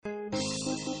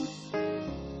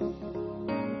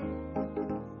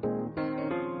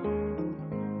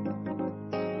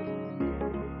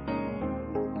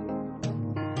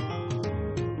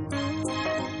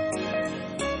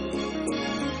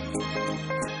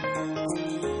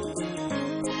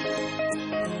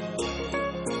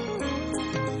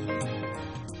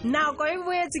nako e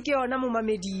boetse ke yona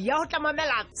momamedi ya go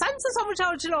tlamamela santse sa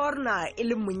motšhaotšhelo wa rona e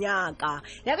le Monyaka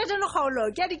ya ka jano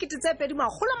kgaolo ke ya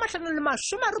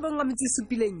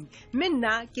 2597 mme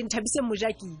nna ke Nthabise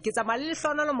Mojaki ke tsamaya le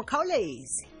Lehlonolo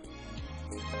Mokgaolesi.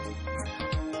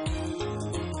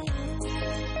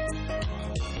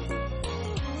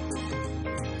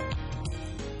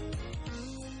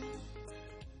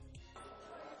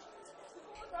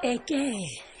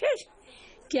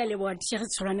 Ke a leboa tšhere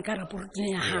tsholwane ka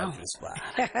raporoteng ya gago.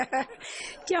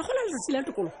 Ke a gola letsatsi la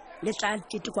tokolo le tla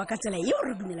ketekwa ka tsela yeo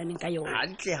re dumelaneng ka yona.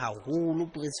 Hantle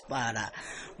haholo principala.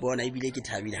 Bona ebile ke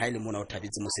thabile ha ile mona o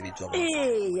thabetse mosebetsi wa bona.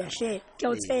 Ya hle ke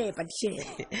o tshepa tšhe.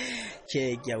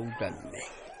 Ke a utlwa mme.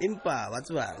 Empa wa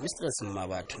tseba mistress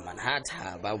Mmabatho man ha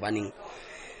thaba baneng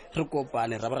re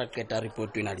kopane ra ba qeta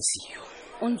report ena le siyo.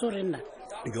 O ntse re nna.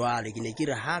 Jwale ke ne ke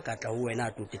re ha ka tla ho wena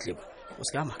a totetlebo. O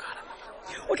se ka makala.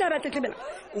 O tla rata tlebela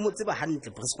o mo tseba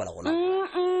hantle principal gona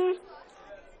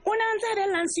o na ntse a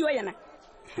lansiwa yana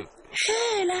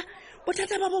hela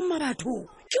bothata ba bomma batho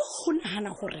ke go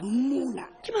nagana gore mona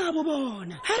ke ba bo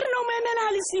bona ha re no mo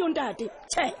emela le siyo ntate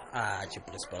che ke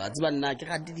principal a tseba nna ke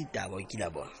gate ditaba o kila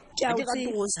bona ke ga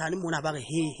ke go sane mona ba re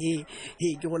he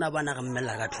ke gona bana ga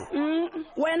mmela ka thoko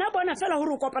wena bona fela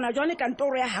hore o kopana jone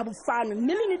kantoro ya habofano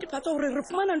mme le netefatsa hore re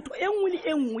fumana ntho e nngwe le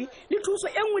e nngwe le thuso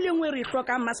e nngwe le nngwe re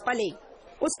hloka masipaleng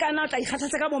o ska na tla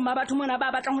ikgathatsa ka bomma batho mona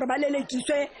ba batlang hore ba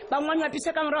lelekiswe ba ngwanywa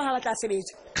pise ka morao ha ba tla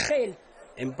sebetsa khele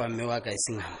empa mme wa ka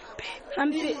iseng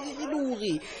hampe e le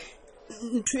hore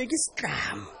ntho e ke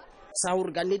scam sa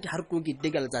hore ka nnete ha re go ke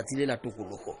teka letsatsi le la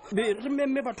tokologo be re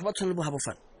memme batho ba tshwanele bo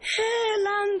habofana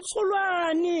hela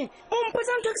ntsolwane o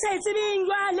mpotsa ntho ke sa etsebeng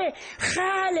jwale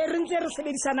gale re ntse re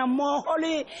sebedisana mmogo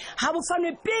le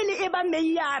habofane pele e ba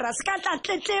meyara se ka tla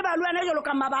tletleba le wena jalo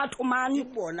ka mabatho mane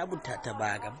bona bothata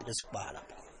ba ka principal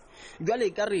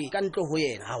jwale ka re ka ntlo ho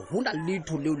yena ha hona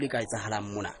letho leo le ka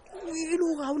etsahalang mona e le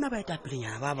hore ha ona ba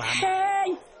etapelenyana ba ba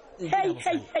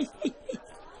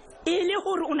e le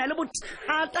gore o na le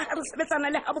bothata ha re sebetsana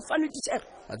le habofane teacher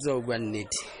a tswa o bua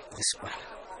nnete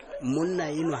principal monna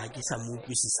eno ha ke sa mo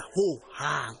utlwisisa ho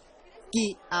hang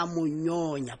ke a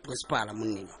monyonya principal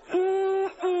monneno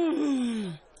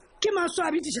ke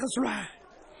maswabi teacher Solwa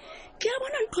ke a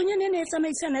bona nthonyane ne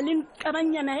tsamaisana le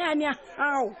kabanyana yane ya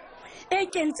hao e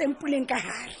kentseng puleng ka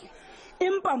hare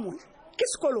empa mona ke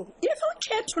sekolo if you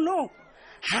care to know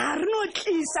ha re no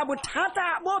tlisa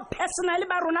bothata bo personal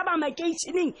ba rona ba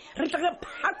makeisheneng re tla re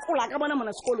phakola ka bona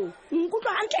mona sekolong nkutlo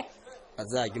hantle a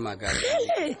tsa ke magala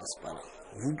principal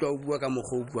o bua ka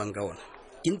mogho o buang ka ona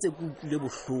ke ntse ke utlwile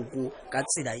bohloko ka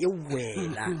tsela e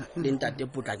wena le ntate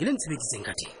Potlaki le ntshebeditseng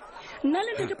ka teng nna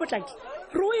le ntate Potlaki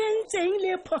re o entseng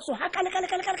le phoso ha ka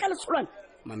le Solwane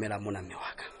mamela mona mme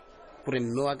wa ka gore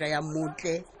mme wa ka ya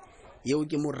motle yeo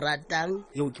ke mo ratang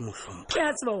yeo ke mo hlompha ke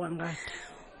a tseba wa ngata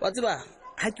wa tseba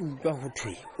ha ke utlwa ho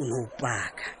thwe o no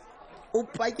paka o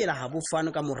pakela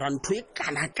habofano ka morantho e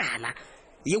kana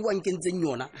ye wa nkentseng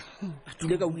yona a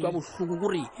tule ka utlwa bohloko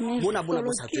gore bona bo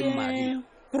sa tseng madi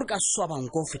gore ka swaba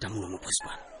nko feta mono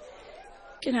principal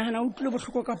ke nagana o tlile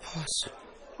bohloko ka phoso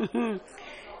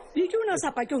di ke una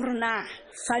sa pake gore na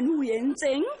fane o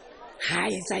entseng ha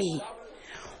etsa eng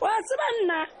wa tseba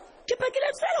nna ke pakile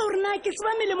fela gore na ke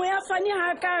tseba melemo ya fane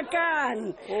ha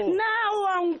kakang na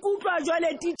wa nkutlwa jwale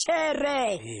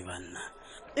teachere banna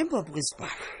empa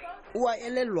principal wa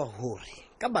elellwa hore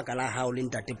ka baka la hao le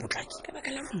ntate Potlaki ka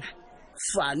baka la rona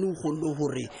fane o kgonne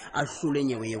hore a hlole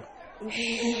nyewe eo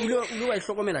le wa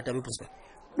ihlokomela tabe principal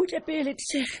butle pele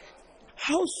teachere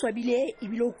ha o swabile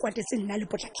ebile o kwatetse nna le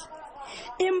Potlaki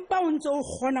empa o ntse o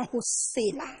kgona ho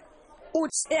sela o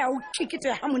tsea o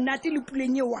kekete ha monate le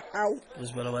puleng eo wa hao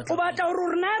o batla hore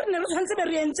rona re ne re tshwantse be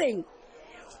re entseng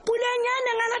puleng ya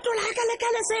neng a latola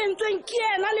hakale se entsweng ke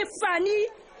yena le fane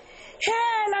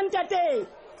hela ntate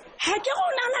ha ke go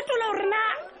na latola hore na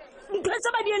ntho tse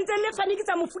ba di entseng le fane ke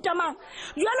tsa mofuta mang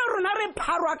jwale rona re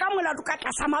pharwa ka molato ka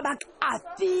tlasa mabaka a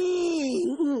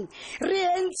feng re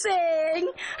entseng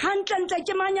hantle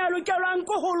ke manyalo ke lwang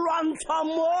ko ho lwantshwa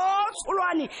mo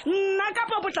Solwane nna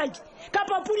kapa Potlaki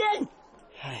kapa puleng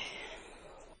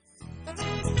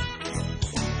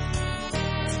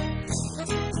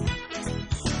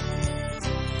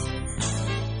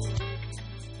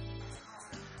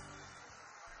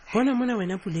Bona mona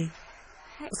wena Puleng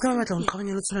o ska batla go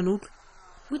qabanya le Tsholwane utlwe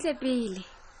butle pele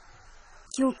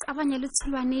ke o qabanya le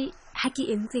Tsholwane ha ke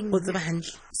entseng o tseba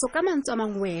hantle so ka mantswe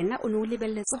mang wena o ne o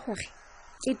lebelletse gore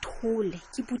ke thole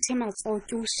ke puthe matsoho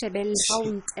ke o shebelle ha o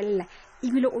ntella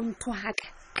ebile o nthohaka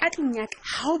ka tlnyaka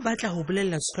ha o batla ho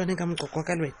bolella Tsholwane ka moqoqo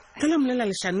ka lwena tla mmolela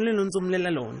leshano le ntse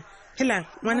mmolela lona helang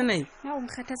ngwana nai na o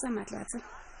nkgathatsa matlatse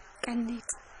ka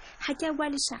nnete ha ke a bua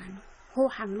leshano ho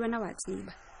hang le wena wa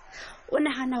tseba o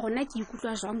nahana rona ke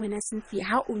ikutlwa jwang wena Cynthia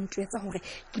ha o ntwetsa hore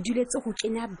ke duletse go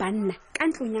kenya banna ka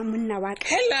ntlong ya monna wa ka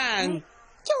helang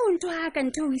ke ho ntho ha ka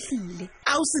ntho o ihlile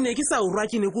a o sene ke sa o rwa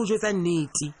ke ne go jwetsa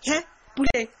nnete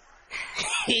pule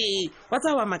wa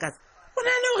tsa wa makatsa o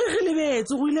nana o re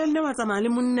lebetse go ile nne wa tsamaya le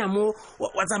monna mo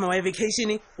wa tsamaya wa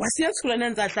vacation wa siya tsholwana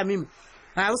ntse a hlamime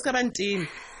ha o ska ba ntene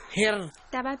her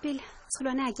taba pele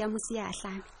tsholwana ha ke a mosia a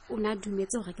hlame o na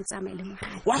dumetse hore ke tsamaye le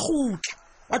mogadi wa gutla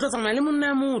wa tsamaya le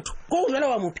monna motho go jwale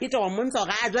wa mopheta wa montsha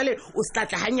ga a jwale o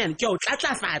statla hanyane ke o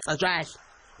tlatlafatsa jwale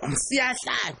wa mosia a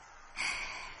hlame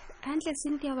hantle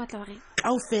Cynthia batla hore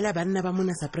kaofela banna ba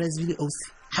mona surprisingly osi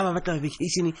ha ba batla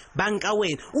vacation banka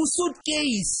wena o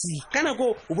suitcase kana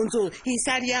go o bontso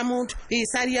hisari ya motho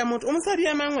o mosadi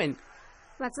ya mangwena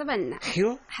ba tsabanna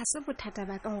yo ha se bothata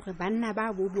ba ka hore banna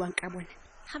ba bo buang ka bona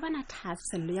ga bana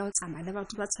thasello ya o tsamaya le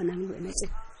batho ba tshwanang le wena tse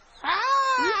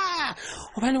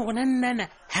gobane gona nnana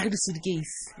ha re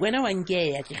di-suitcase wena wa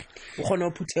nkeya ke o kgona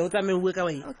go phuthea o tsamaye ue ka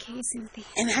wena okay Cynthia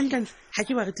and hantle ha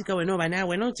ke ba rete ka wena obane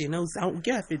wena o tsena o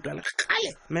ke a fetwala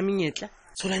kgale mamenyetla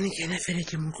tsholane ke ena fele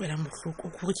ke motloelang bohloko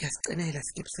kore ke a se tsenela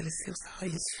sekepe se le seo sa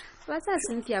gaetso ba tsa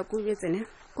Cynthia ko betsene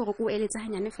kore ko eletsa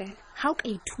hanyane fela ha o ka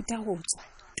ithuta go tswa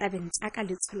tabeng tsa ka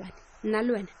le tsholwane nna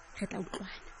le wena re tla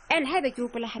utlwana and ha ebe ke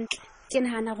upola hantle ke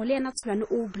nahana go le yena tsholwane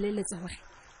o boleletse gore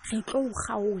re tlo o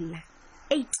gaola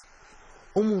 8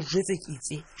 o mo jwetse ke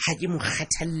itse ha ke mo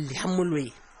kgathalle ha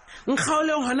molweng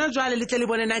nkgaole hona jwale le tle le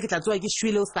bone na ke tla tsoa ke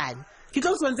shwele o sane ke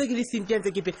tlo tswantse ke le Cynthia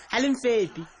ntse ke pe ha le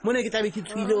mfepi mona ke tlabe ke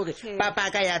tswile hore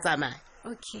papa ka ya tsamaya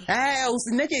okay o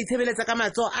sinne ke itshebeletsa ka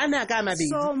matso ana ka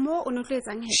mabedi so mo o no tlo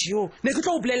etsang he jo ne ke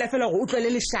tlo o bolela fela gore o tlwele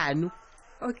leshano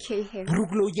okay he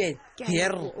bruklo again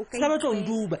here sa ba tlo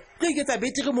nduba tlo iketsa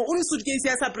betere mo o le suitcase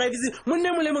ya sa privacy monne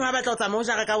mo le mong ha batla o tsamaya o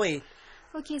jara ka wena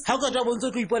okay ha o ka tswa bontse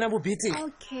o tlo ipona bobete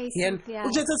okay o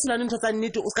jetse tshilane ntho tsa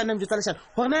nnete o ska nna mjotsa leshano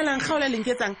gore na lang kgaola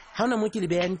lenketsang ha ona mo ke le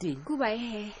beyang teng kuba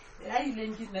he ya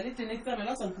ileng ke nna le tene ke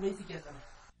tsamela o sa nkuba itse ke ya tsamaya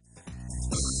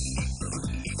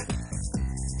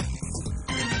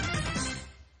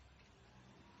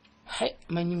hai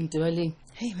manyunte baleng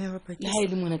le ha e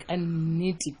le mona ka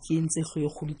nnete ke entse go e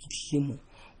kgolo ke tlile mo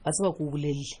ba tseba ko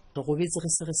bolelle re go betse re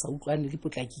se re sa utlwane le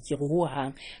potlaki ke re ho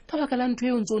hang ka baka la ntho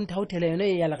e ntse o nthaothela yona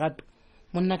e ya legape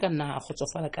monna ka nna a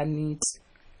kgotsofala ka nnete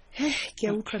ke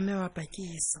a utlwa mme wa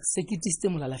pakisa se ke tisitse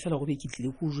molala fela go be ke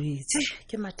tlile ko jwetse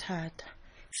ke mathata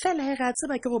fela he re a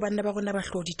tseba ke go banna ba rona ba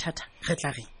tlho dithata re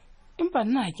tla re empa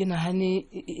nna ha ke nahane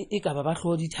e ka ba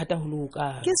tlho dithata ho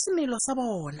loka ke semelo sa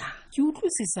bona ke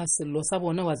utlwisisa sello sa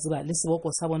bona wa tseba le seboko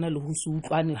sa bona le ho se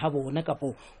utlwane ha bona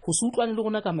kapo ho se utlwane le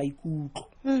rona ka maikutlo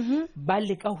ba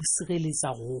leka ho sireletsa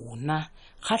rona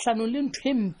kgahlano le ntho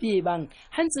e mpe e bang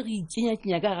ha ntse re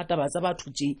ikenya ka rata ba tsa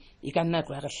batho tje e ka nna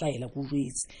tlo ya re hlaela go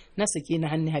jwetse nna se ke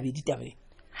nahanne ha bedi tabe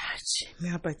hache me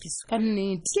apakiso ka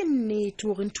nnete ke nnete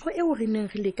hore ntho eo re neng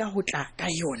re leka ho tla ka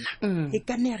yona e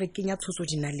ka nne re kenya tshoso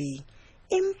dinaleng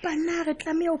empa na re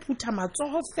tlameha ho phutha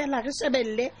matsoho fela re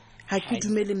shebelle ha ke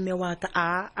dumele mme wa ka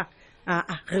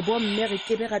re bo mme re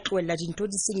kebe ra tloella dintho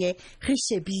di senye re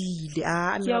shebile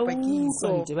mme apakiso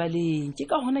nte baleng ke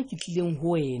ka hona ke tlileng ho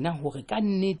wena hore ka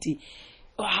nnete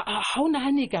ha ona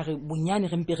hane ka re bonyane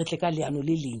re mpe re tle ka leano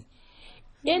le leng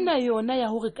ena yona ya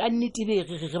hore ka nnete be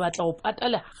re batla go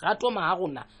patala gato ma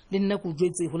rona le nna go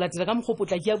jwetse ho latela ka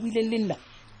mokgopotla ke ya buileng le nna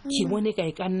ke bone ka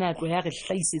e ka nna tlo ya re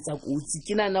hlaisetsa kotsi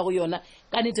ke nana go yona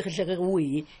ka nnete re hle re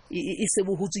oe e se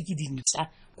bohutswe ke dintla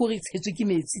go re tshetswe ke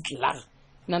metsi tlar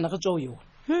nana re tswa yona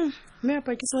me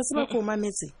apa ke se ba go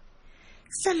mametse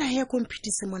fela ya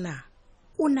competition mona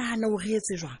o nahana o re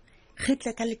etse jwang re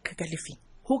tle ka lekaka lefeng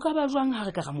ho ka ba jwang ha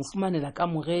re ka ga mofumanela ka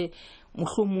more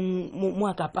mohlomong mo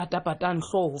a ka pata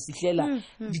nhlo ho fihlela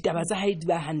ditaba tsa hae di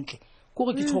ba hantle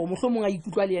kore ke thomo mohlomong a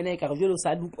ikutlwa le yena e ka re jelo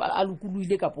sa a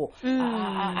lokuluile kapo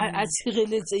a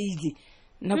tshireletseile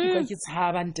nna kuka ke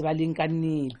tshaba nte ba leng ka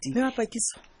nnete me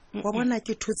apakiso wa bona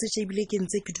ke thotse tse bile ke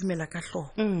ntse ke dumela ka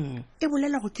hloho e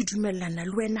bolela go ke dumellana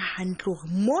le wena hantle gore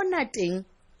mona teng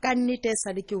ka nnete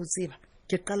sa le ke o tseba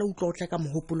ke qala utlwa o tla ka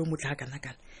mohopolo motla kana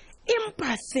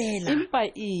empa fela empa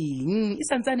eng e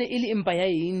santsane e le empa ya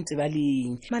eng tse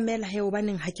baleng mamela he o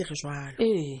baneng ha ke re jwalo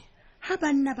ha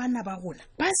banna bana ba rona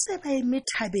ba se ba eme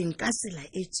thabeng ka tsela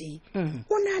e tje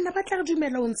o nana ba tla re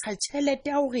dumela o ntsha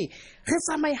tšhelete ya hore re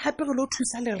tsamaye hape re lo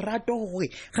thusa lerato hore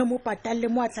re mo patalle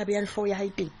mo a tlabe ya nhlo ya hae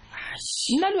teng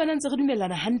nna le wena ntse re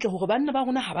dumelana hantle hore banna ba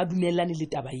rona ha ba dumellane le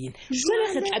taba ena jwale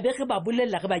re tlabe re ba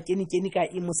bolella re ba kene ka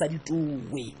e mosadi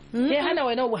towe hana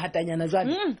wena o bohatanyana jwale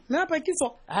me apa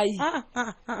kitso hai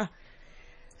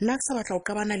nna ke sa batla o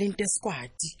ka bana le nte squad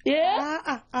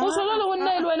o sola le go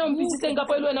nna e le wena o mpitsitseng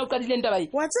kapa e le wena o qadileng tabae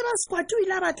wa tseba squad o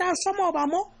ile a batla a shwa maoba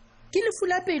mo ke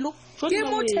lefula pelo ke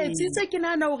mothetsitse ke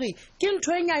nagana gore ke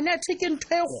ntho e nyane athe ke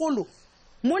ntho e kgolo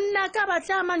monna ka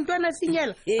batla a mantwana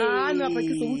finyela meapa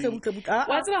ke so butle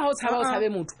wa tseba ga o tshaba o tshabe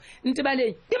motho nte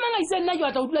baleng ke mang a ise nna ke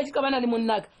batla go dula ke qabana le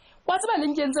monnaka wa tseba le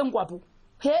nkentseng kwapo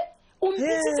he o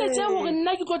mpitsitse tse gore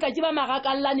nna ke tlotla ke ba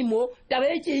marakallane mo taba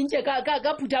e ke nke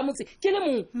ka phutha motse ke le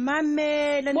mong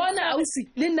mamela bona ausi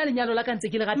le nna lenyalo la ka ntse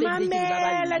ke le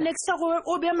mamela next gore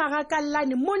o be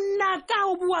marakallane monna ka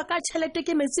o bua ka tšhelete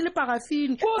ke metsi le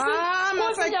parafini o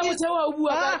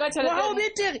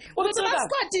betere o tseba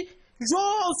squati jo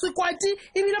sekwati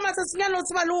ebile matsatsinyana o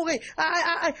tseba le gore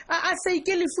a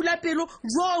seike lefula pelo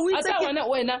jo o itse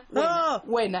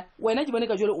wena ke bone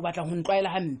ka jole o batla go ntlwaela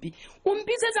gampe o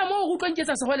mpisetsa mo go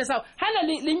utlwanketsa segole sao gana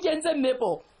le nkentse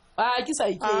mmepo ke sa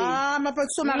ikene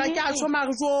mapakiso maga ke a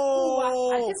tshomare jo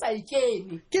ke sa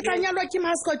ikene ke tla nyalwa ke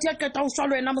mascot ya qeta go swa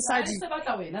le wena mosadi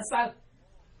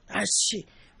ashe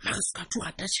mare se ka tu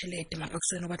rata tšhelete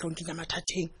mapakiso wena o batla go nkenya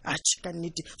mathateng ashe ka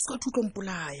nnete se ka tu tlo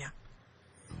mpolaya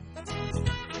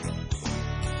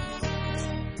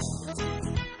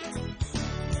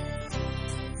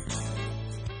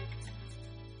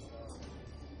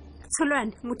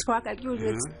Tsholwane motho wa ka ke o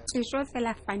jetse ke sho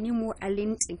fela fane mo a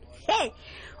leng teng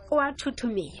o a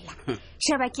thothomela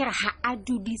sheba ke re ha a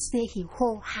dudisehi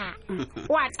ho ha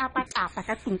o a tapa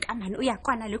ka tlung ka mane o ya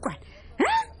kwana le kwana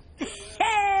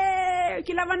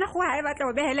ke la bona go ha e batla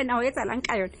go behele na o etsa lang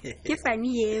ka yona ke fane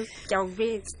ye ke o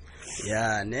betsa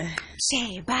ne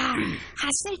sheba ha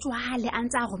se jwale a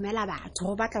ntse a romela batho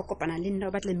go batla kopana le nna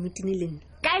o batla meeting le nna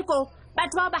kae ko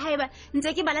batho ba haeba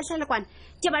ntse ke ba latlhela kwana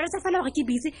ke ba lotsa fela gore ke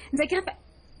busy ntse ke re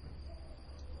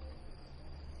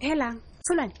helang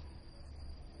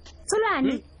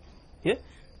Tsholwane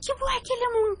ke bua ke le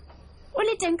mong o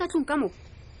le teng ka tlong ka mo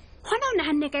gona o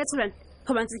nahanne ka Tsholwane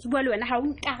go ba ntse ke bua le wena ha o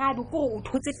ntarabe ko o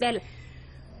thotse fela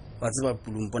wa tseba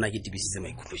pulong bona ke tibisitse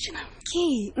maikutlo tjena ke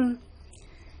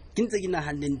ntse ke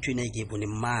nahanne ntho ena e ke bone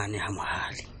mane ha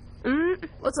mohale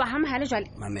o tswa ha mohale jwale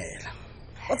mamela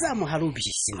o tsaya mohale o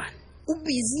busy man o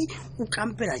busy o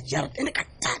kampela jarete ene ka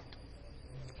tata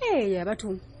ya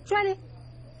batho jwale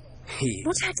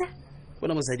bothata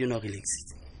bona mosadi ona o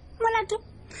relaxitse molato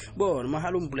bona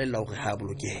mohale o mpolelela gore ha a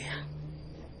bolokeha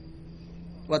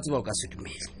wa tseba o ka se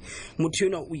dumele motho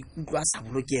yona o ikutlwa a sa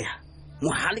bolokeha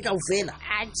mohale ka o fela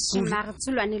mare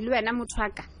Tsholwane le wena motho wa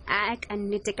ka ka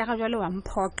nnete ka ga jwale wa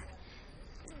mphoka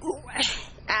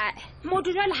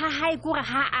motho jwale ha hae kore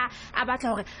ha a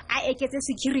batla gore a eketse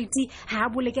security ha a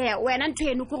bolokeya wena ntho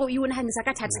eno kore o nahanisa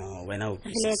ka thata wena o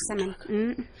relaxa man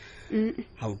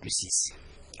ha o twisise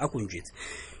a ko njetse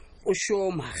o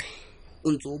sho mare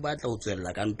o ntse o batla o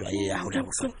tswella ka ntwa ye ya ho la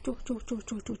bofa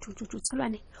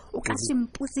Tsholwane o ka se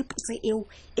mpotse eo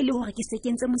e le gore ke se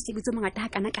kentse mosebetsi mongata ha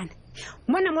kana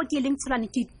mona mo ke leng Tsholwane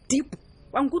ke deep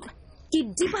wa nkutla ke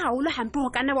deep haholo hampe go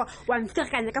kana wa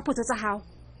mferekanya ka potso tsa hao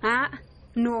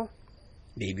no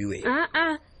baby we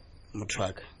motho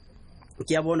wa ka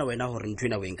ke a bona wena gore ntho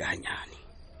ena o enka hanyane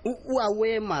o a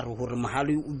we mare gore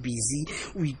mohale o busy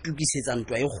o itukisetsa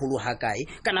ntwa e kgolo ha kae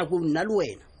kana go nna le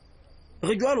wena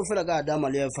re jwalo fela ka Adama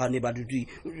le Efane ba dutse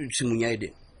tshimong ya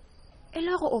Eden e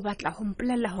le gore o batla go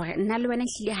mpolella gore nna le wena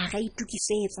hlile ha ga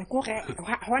itukisetsa gore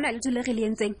hona le tsole re le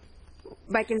entseng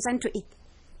bakeng sa ntho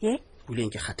buleng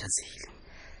ke kgathatsile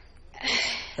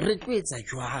re tloetsa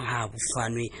jwang ha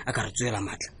bofanwe a ka re tswela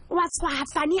matla wa tswa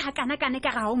Fane ha kana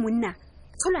ka ga o monna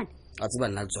Tsholwane a tseba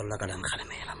nna tswalla ka lang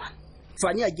kgalemela man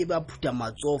Fane a ke ba phuta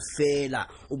matso fela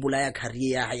o bolaya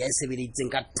career ya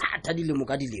sebeleditseng ka thata dilemo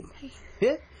ka dilemo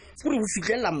gore o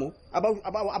fitlhella mo a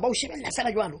ba o shebella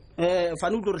fela jwalo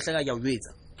Fane o tlo re hleka ke a o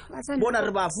jwetsa bona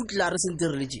re ba futla re sentse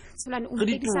re letse Tsholwane o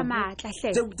ntedisa matla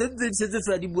hle tse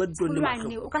fela di bua ditone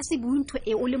Tsholwane o ka se bue ntho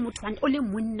e o le motho o le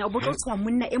monna o botlo tswa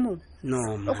monna e mong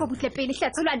o go butle pele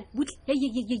hle Tsholwane butle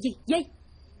ye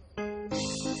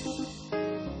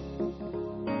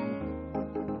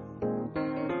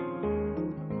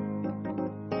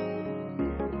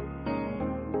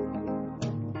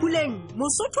Puleng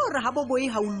mosotho re ha boboi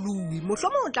ha o lui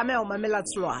mohlomong o tlameha ho mamela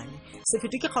Tsholwane se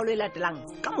fete ke kgaolo e latelang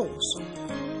ka moso